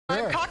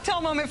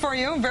Cocktail moment for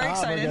you. I'm very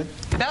excited.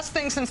 Best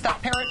thing since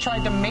that parrot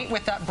tried to mate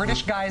with that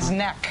British guy's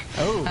neck.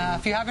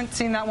 If you haven't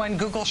seen that one,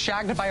 Google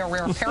shagged by a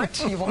rare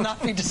parrot. You will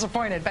not be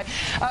disappointed. But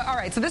all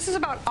right, so this is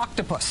about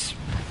octopus.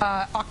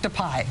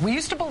 Octopi. We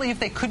used to believe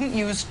they couldn't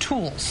use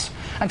tools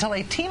until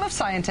a team of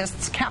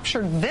scientists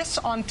captured this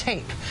on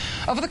tape.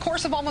 Over the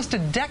course of almost a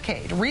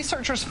decade,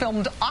 researchers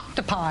filmed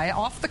octopi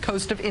off the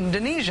coast of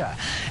Indonesia.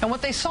 And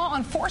what they saw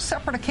on 4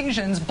 separate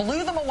occasions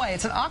blew them away.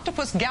 It's an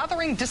octopus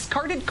gathering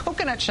discarded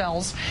coconut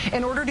shells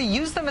in order to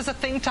use them as a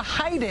thing to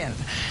hide in.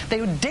 They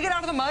would dig it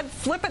out of the mud,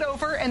 flip it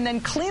over, and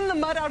then clean the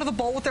mud out of the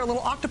bowl with their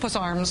little octopus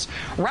arms,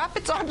 wrap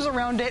its arms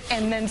around it,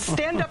 and then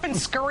stand up and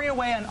scurry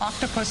away on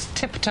octopus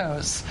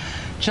tiptoes.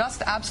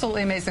 Just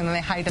absolutely amazing. And they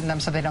hide in them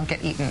so they don't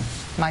get eaten.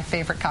 My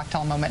favorite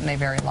cocktail moment in a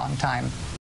very long time.